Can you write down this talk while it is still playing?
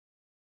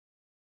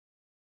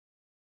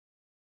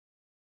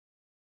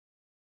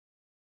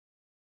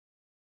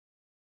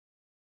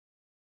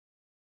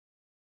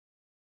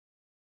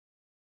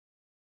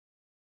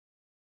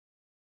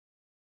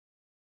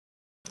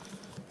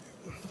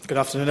Good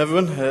afternoon,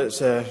 everyone.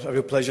 It's a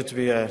real pleasure to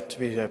be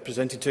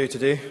presenting to you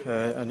today.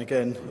 And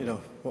again,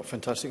 what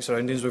fantastic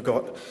surroundings we've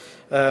got.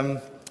 I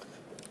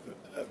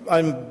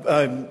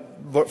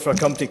work for a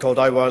company called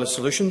iWireless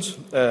Solutions.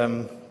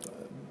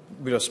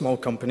 We're a small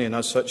company, and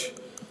as such,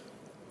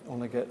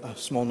 only get a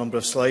small number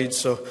of slides.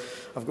 So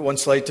I've got one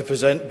slide to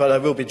present, but I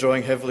will be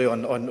drawing heavily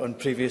on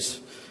previous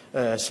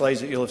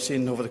slides that you'll have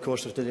seen over the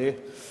course of today.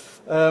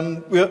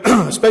 We're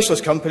a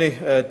specialist company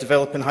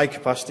developing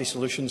high-capacity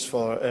solutions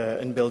for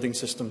in-building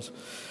systems.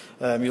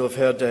 You'll have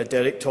heard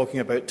Derek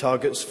talking about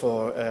targets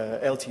for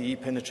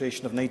LTE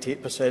penetration of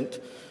 98%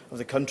 of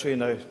the country.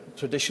 Now,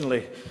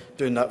 traditionally,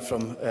 doing that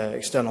from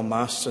external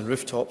masts and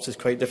rooftops is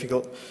quite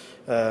difficult.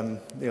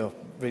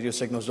 Radio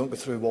signals don't go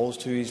through walls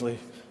too easily,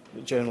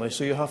 generally.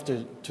 So you have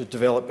to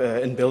develop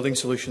in-building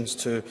solutions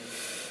to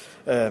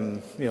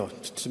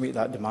meet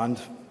that demand.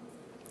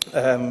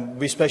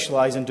 We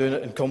specialise in doing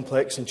it in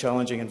complex and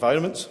challenging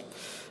environments.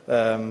 We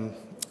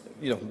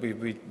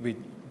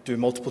do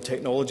multiple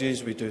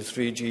technologies. We do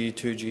 3G,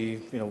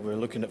 2G. We're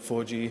looking at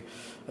 4G,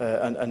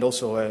 and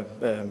also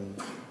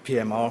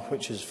PMR,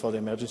 which is for the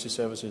emergency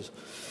services.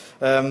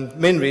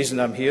 Main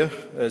reason I'm here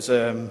is,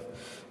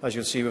 as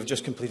you'll see, we've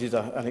just completed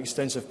an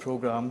extensive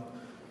programme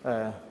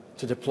to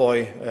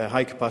deploy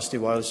high-capacity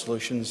wireless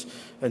solutions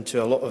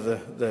into a lot of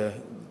the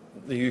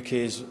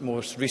UK's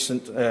most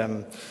recent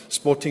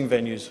sporting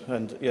venues.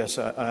 And yes,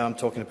 I am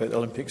talking about the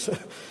Olympics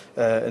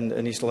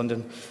in East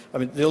London. I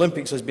mean, the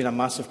Olympics has been a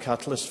massive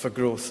catalyst for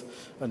growth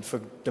and for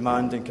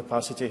demand and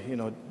capacity.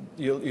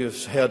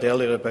 You've heard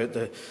earlier about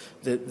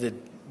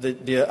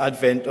the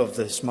advent of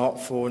the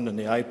smartphone and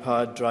the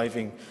iPad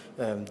driving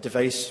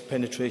device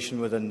penetration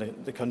within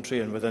the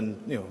country and within,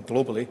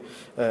 globally,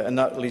 and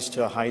that leads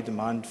to a high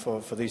demand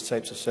for these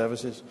types of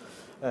services.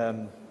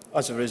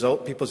 As a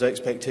result, people's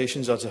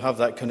expectations are to have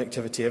that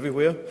connectivity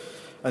everywhere,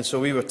 and so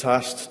we were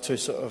tasked to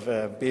sort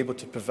of be able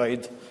to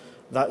provide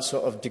that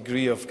sort of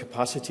degree of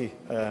capacity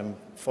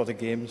for the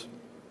games.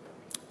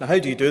 Now, how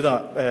do you do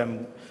that?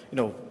 When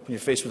you're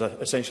faced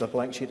with essentially a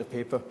blank sheet of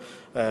paper,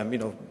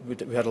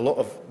 we had a lot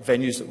of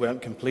venues that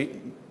weren't complete.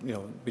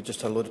 We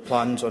just had a load of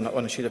plans on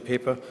a sheet of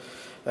paper.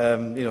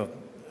 And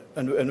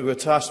we were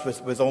tasked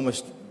with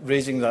almost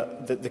raising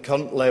the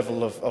current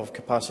level of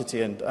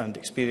capacity and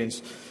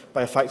experience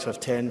by a factor of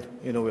 10.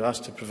 We were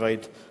asked to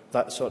provide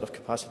that sort of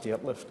capacity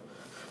uplift.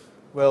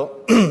 Well,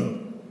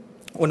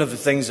 one of the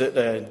things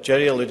that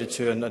Jerry alluded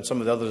to and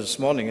some of the others this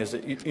morning is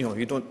that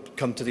you don't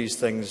come to these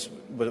things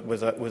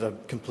with a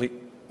complete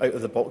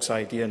out-of-the-box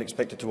idea and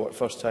expect it to work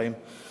first time.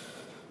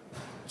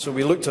 So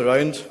we looked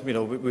around.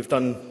 We've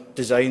done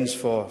designs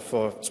for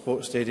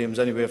sports stadiums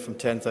anywhere from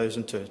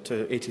 10,000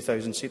 to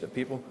 80,000 seater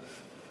people,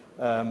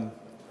 and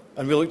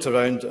we looked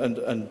around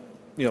and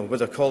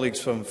with our colleagues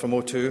from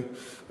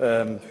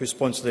O2, who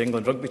sponsor the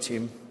England rugby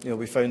team,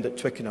 we found that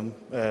Twickenham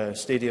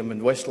Stadium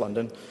in West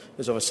London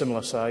is of a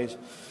similar size.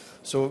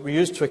 So we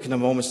used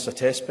Twickenham almost as a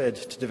test bed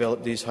to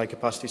develop these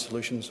high-capacity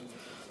solutions.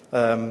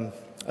 And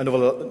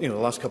over the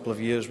last couple of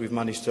years, we've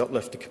managed to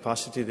uplift the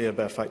capacity there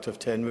by a factor of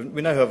 10.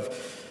 We now have,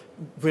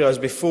 whereas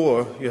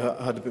before you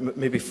had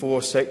maybe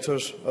 4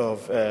 sectors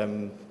of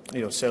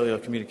cellular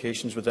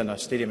communications within a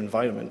stadium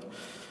environment.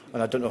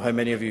 And I don't know how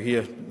many of you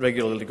here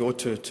regularly go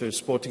to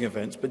sporting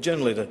events, but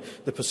generally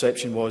the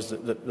perception was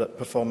that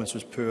performance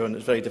was poor and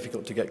it's very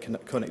difficult to get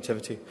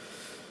connectivity.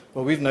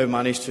 Well, we've now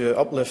managed to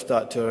uplift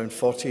that to around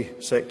 40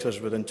 sectors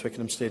within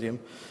Twickenham Stadium,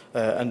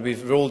 and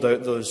we've rolled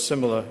out those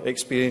similar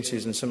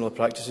experiences and similar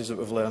practices that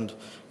we've learned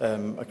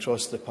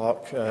across the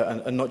park,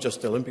 and not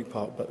just the Olympic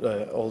Park,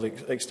 but all the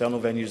external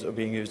venues that are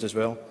being used as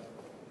well.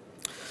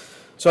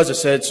 So as I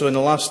said, in the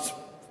last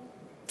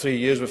 3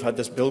 years we've had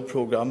this build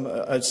programme.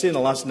 I'd say in the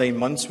last 9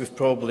 months we've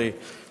probably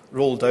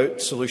rolled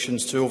out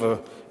solutions to over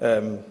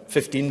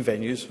 15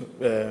 venues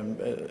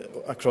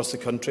across the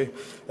country,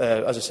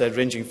 as I said,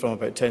 ranging from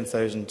about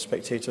 10,000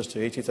 spectators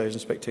to 80,000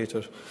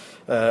 spectators.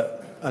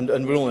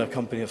 And we're only a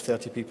company of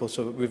 30 people,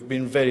 so we've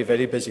been very,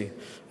 very busy.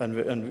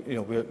 And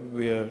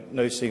we are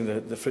now seeing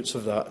the fruits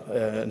of that,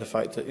 and the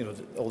fact that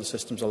all the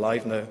systems are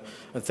live now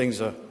and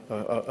things are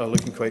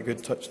looking quite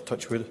good,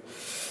 touch wood.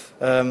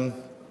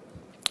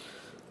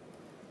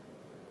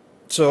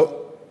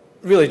 So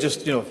really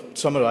just,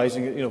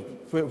 summarising,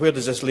 where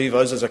does this leave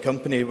us as a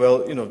company?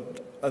 Well,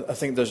 I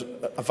think there's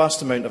a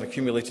vast amount of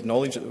accumulated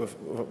knowledge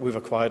that we've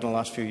acquired in the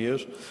last few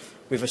years.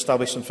 We've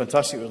established some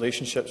fantastic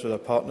relationships with our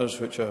partners,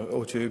 which are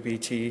O2,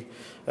 BT,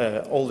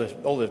 all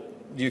the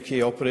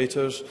UK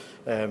operators.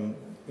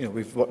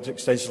 We've worked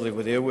extensively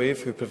with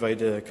Airwave, who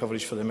provide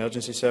coverage for the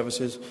emergency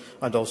services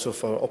and also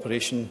for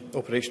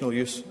operational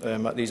use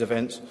at these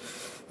events.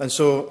 And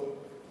so,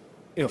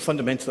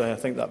 fundamentally, I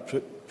think that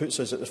puts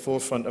us at the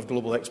forefront of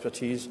global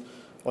expertise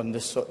on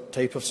this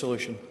type of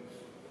solution.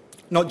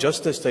 Not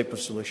just this type of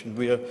solution.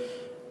 We are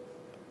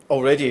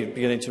already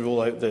beginning to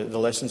roll out the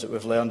lessons that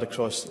we've learned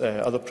across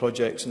other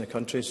projects in the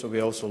country. So we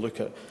also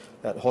look at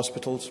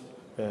hospitals,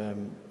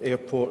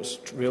 airports,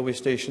 railway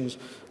stations,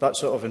 that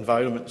sort of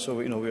environment. So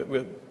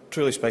we're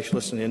truly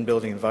specialists in the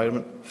in-building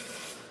environment.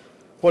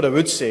 What I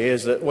would say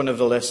is that one of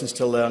the lessons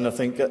to learn, I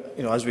think,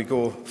 as we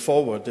go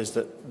forward, is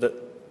that the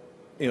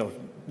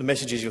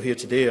messages you'll hear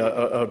today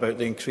are about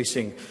the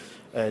increasing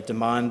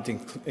demand,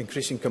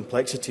 increasing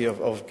complexity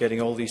of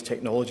getting all these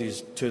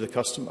technologies to the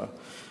customer.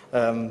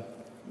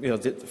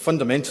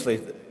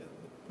 Fundamentally,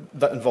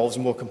 that involves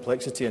more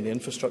complexity in the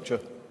infrastructure.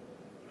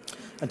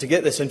 And to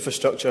get this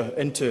infrastructure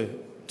into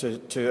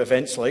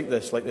events like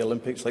this, like the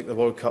Olympics, like the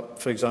World Cup,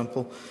 for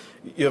example,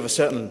 you have a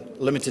certain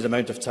limited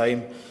amount of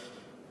time.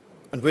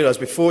 And whereas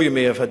before you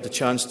may have had the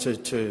chance to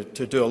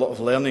do a lot of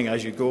learning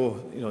as you go,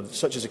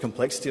 such is the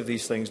complexity of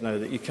these things now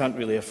that you can't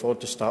really afford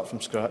to start from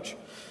scratch.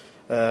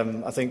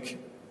 I think,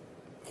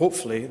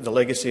 hopefully, the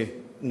legacy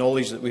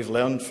knowledge that we've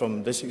learned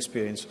from this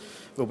experience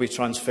will be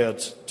transferred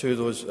to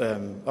those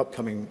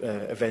upcoming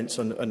events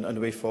and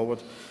the way forward,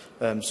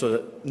 so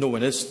that no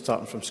one is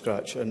starting from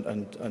scratch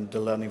and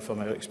learning from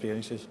our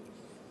experiences.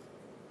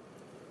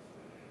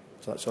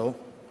 So that's all.